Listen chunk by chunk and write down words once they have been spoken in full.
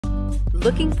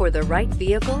Looking for the right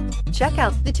vehicle? Check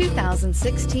out the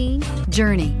 2016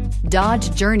 Journey.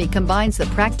 Dodge Journey combines the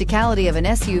practicality of an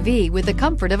SUV with the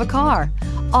comfort of a car,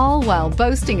 all while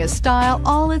boasting a style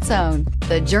all its own.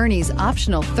 The Journey's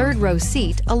optional third-row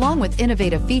seat, along with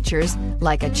innovative features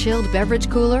like a chilled beverage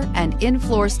cooler and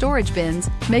in-floor storage bins,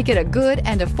 make it a good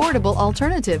and affordable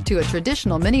alternative to a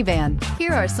traditional minivan.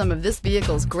 Here are some of this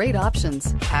vehicle's great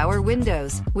options: power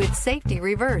windows with safety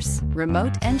reverse,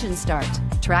 remote engine start,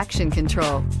 traction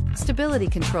control, stability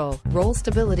control, roll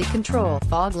stability control,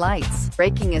 fog lights,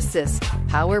 braking assist,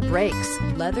 power brakes,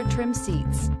 leather trim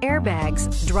seats,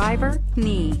 airbags, driver,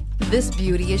 knee. This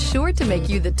beauty is sure to make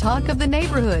you the talk of the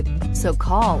neighborhood. So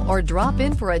call or drop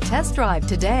in for a test drive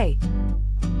today.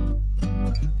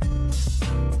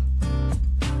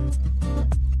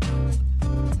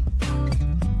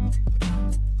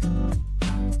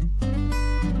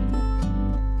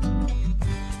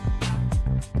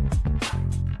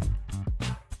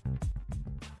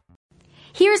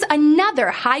 Here's another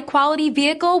high-quality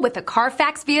vehicle with a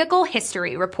Carfax Vehicle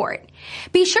History Report.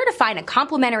 Be sure to find a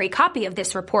complimentary copy of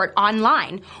this report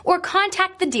online or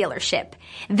contact the dealership.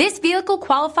 This vehicle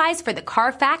qualifies for the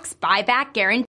Carfax Buyback Guarantee.